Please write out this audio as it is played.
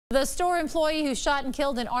The store employee who shot and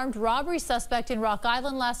killed an armed robbery suspect in Rock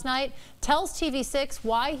Island last night tells TV6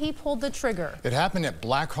 why he pulled the trigger. It happened at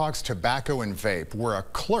Blackhawk's Tobacco and Vape, where a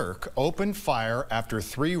clerk opened fire after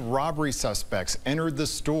 3 robbery suspects entered the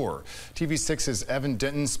store. TV6's Evan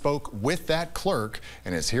Denton spoke with that clerk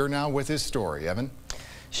and is here now with his story. Evan?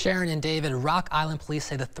 Sharon and David, Rock Island police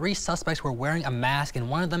say the 3 suspects were wearing a mask and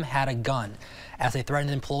one of them had a gun. As they threatened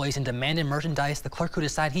employees and demanded merchandise, the clerk who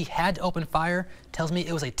decided he had to open fire tells me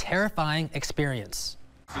it was a terrifying experience.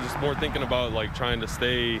 Just more thinking about like trying to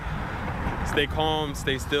stay calm,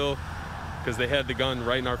 stay still, because they had the gun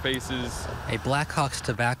right in our faces. A Blackhawk's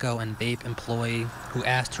Tobacco and Vape employee who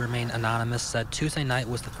asked to remain anonymous said Tuesday night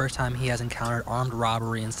was the first time he has encountered armed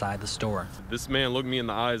robbery inside the store. This man looked me in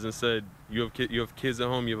the eyes and said, you have kids at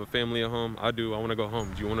home, you have a family at home. I do, I want to go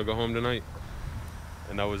home. Do you want to go home tonight?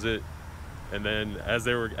 And that was it. And then as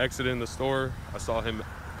they were exiting the store, I saw him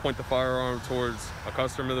point the firearm towards a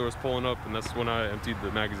customer that was pulling up, and that's when I emptied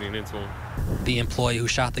the magazine into him. The employee who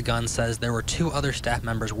shot the gun says there were 2 other staff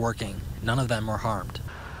members working. None of them were harmed.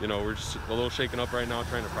 You know, we're just a little shaken up right now,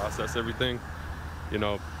 trying to process everything. You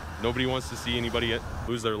know, nobody wants to see anybody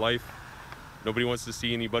lose their life. Nobody wants to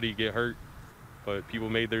see anybody get hurt. But people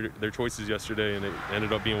made their choices yesterday, and it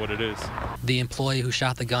ended up being what it is. The employee who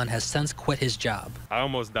shot the gun has since quit his job. I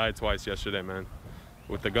almost died twice yesterday, man,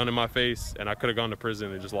 with the gun in my face, and I could have gone to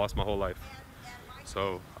prison and just lost my whole life.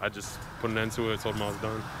 So I just put an end to it, told them I was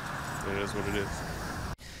done, and it is what it is.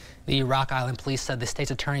 The Rock Island police said the state's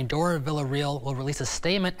attorney, Dora Villarreal, will release a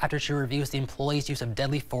statement after she reviews the employee's use of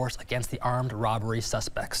deadly force against the armed robbery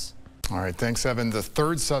suspects. All right, thanks, Evan. The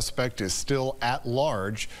 3rd suspect is still at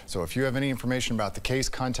large. So if you have any information about the case,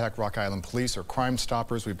 contact Rock Island Police or Crime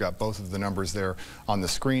Stoppers. We've got both of the numbers there on the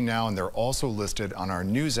screen now, and they're also listed on our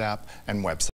news app and website.